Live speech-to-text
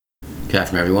Good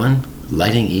afternoon, everyone.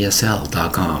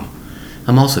 LightingESL.com.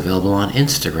 I'm also available on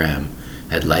Instagram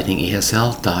at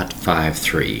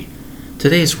lightingesl.53.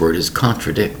 Today's word is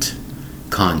contradict.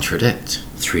 Contradict.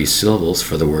 3 syllables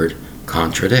for the word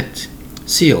contradict.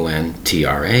 C-O-N-T-R-A-D-I-C-T.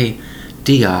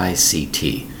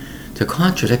 To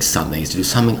contradict something is to do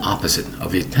something opposite of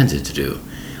what you intended to do.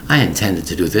 I intended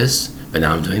to do this, but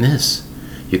now I'm doing this.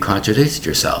 You contradicted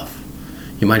yourself.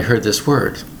 You might have heard this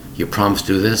word. You promised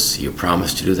to do this, you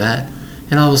promised to do that,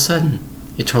 and all of a sudden,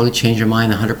 you totally change your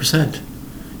mind 100%.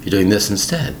 You're doing this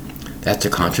instead. That's a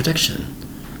contradiction.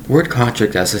 The word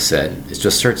contradict, as I said, is to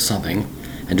assert something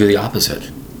and do the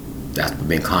opposite. That's what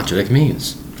being contradict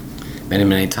means. Many,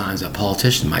 many times a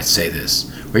politician might say this,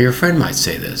 or your friend might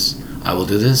say this. I will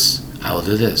do this, I will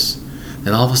do this.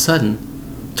 Then all of a sudden,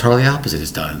 totally opposite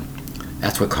is done.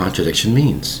 That's what contradiction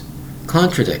means.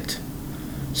 Contradict.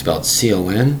 Spelled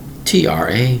C-O-N-T-R-A-D-I-C-T.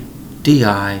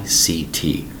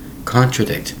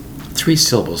 Contradict. 3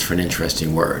 syllables for an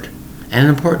interesting word. And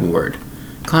an important word.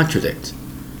 Contradict.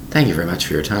 Thank you very much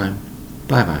for your time.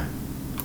 Bye-bye.